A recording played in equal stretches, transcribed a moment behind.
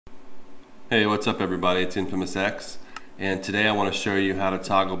Hey, what's up everybody? It's Infamous X, and today I want to show you how to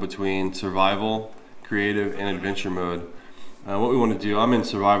toggle between survival, creative, and adventure mode. What we want to do, I'm in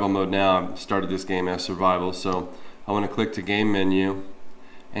survival mode now. I've started this game as survival, so I want to click to game menu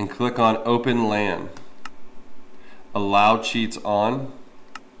and click on open LAN. Allow cheats on,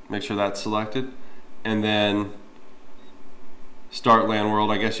 make sure that's selected, and then start LAN world.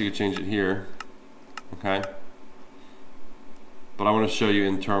 I guess you could change it here, okay? But I want to show you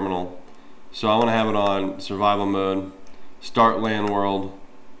in terminal. So I want to have it on survival mode, start LAN world,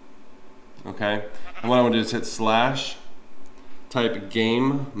 okay? And what I want to do is hit slash, type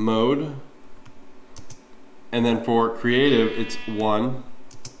game mode, and then for creative it's 1,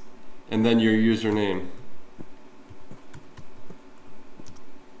 and then your username.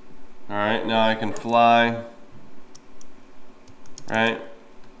 Alright, now I can fly, right?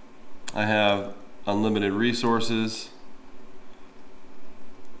 I have unlimited resources.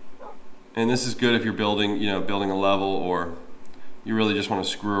 And this is good if you're building, building a level, or you really just want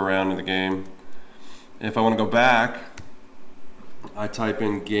to screw around in the game. If I want to go back, I type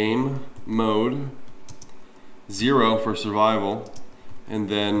in game mode 0 for survival, and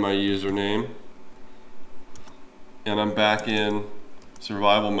then my username, and I'm back in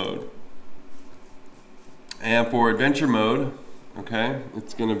survival mode. And for adventure mode, okay,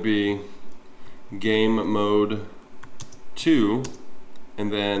 it's going to be game mode 2.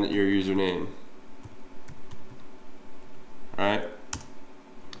 And then your username. Alright?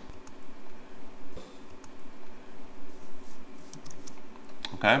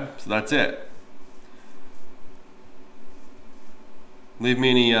 Okay, so that's it. Leave me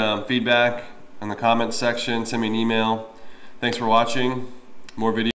any feedback in the comments section, send me an email. Thanks for watching. More videos.